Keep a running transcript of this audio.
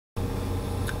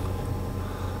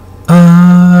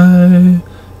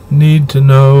need to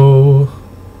know,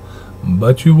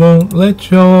 but you won't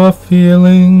let your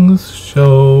feelings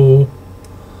show.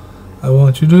 I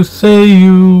want you to say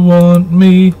you want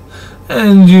me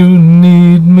and you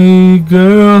need me,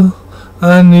 girl.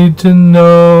 I need to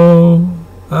know,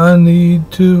 I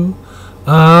need to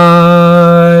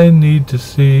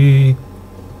see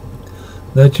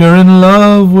that you're in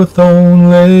love with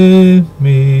only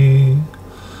me.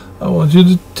 I want you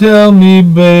to tell me,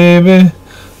 baby,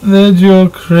 that you're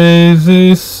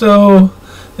crazy, so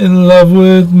in love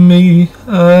with me.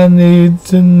 I need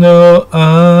to know,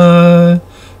 I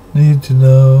need to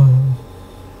know,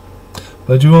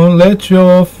 but you won't let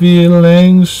your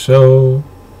feelings show.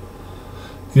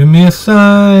 Give me a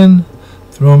sign,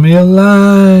 throw me a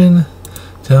line,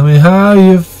 tell me how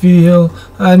you feel.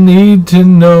 I need to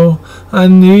know, I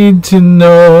need to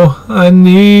know, I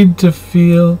need to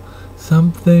feel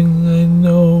something I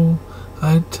know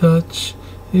I touch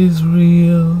is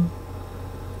real.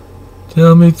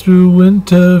 Tell me through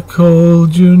winter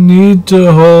cold you need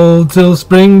to hold till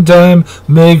springtime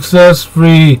makes us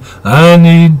free. I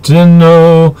need to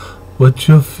know what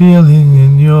you're feeling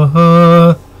in your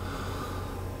heart.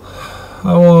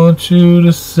 I want you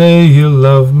to say you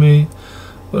love me,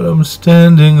 but I'm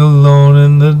standing alone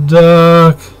in the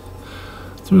dark.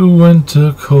 Through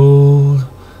winter cold,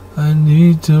 I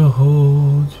need to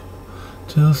hold you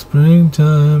till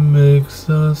springtime makes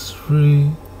us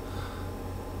free.